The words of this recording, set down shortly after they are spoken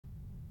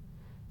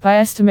By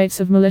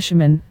estimates of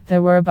militiamen,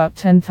 there were about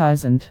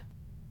 10,000.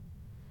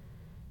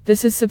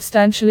 This is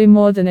substantially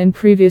more than in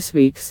previous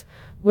weeks,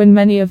 when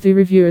many of the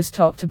reviewers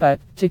talked about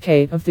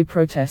decay of the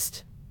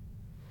protest.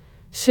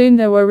 Soon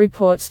there were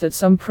reports that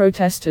some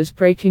protesters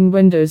breaking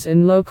windows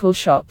in local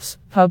shops,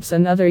 pubs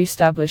and other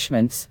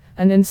establishments,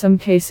 and in some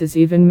cases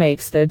even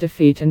makes their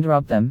defeat and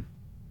rob them.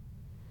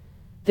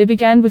 They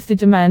began with the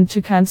demand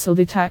to cancel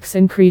the tax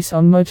increase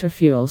on motor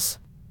fuels.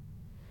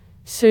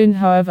 Soon,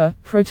 however,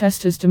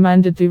 protesters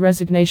demanded the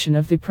resignation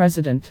of the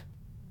president.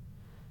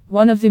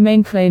 One of the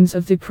main claims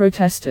of the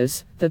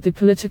protesters, that the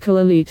political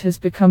elite has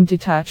become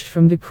detached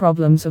from the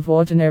problems of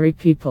ordinary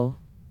people.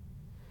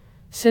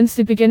 Since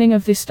the beginning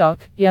of the stock,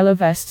 yellow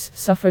vests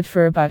suffered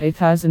for about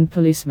 1,000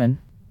 policemen.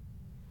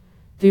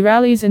 The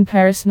rallies in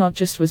Paris not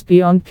just was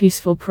beyond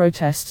peaceful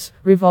protests,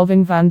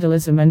 revolving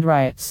vandalism and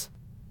riots.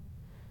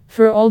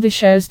 For all the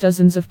shares,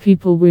 dozens of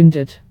people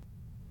wounded.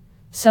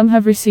 Some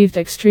have received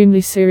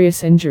extremely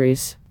serious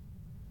injuries,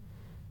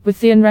 with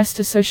the unrest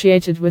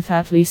associated with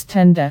at least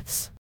 10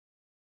 deaths.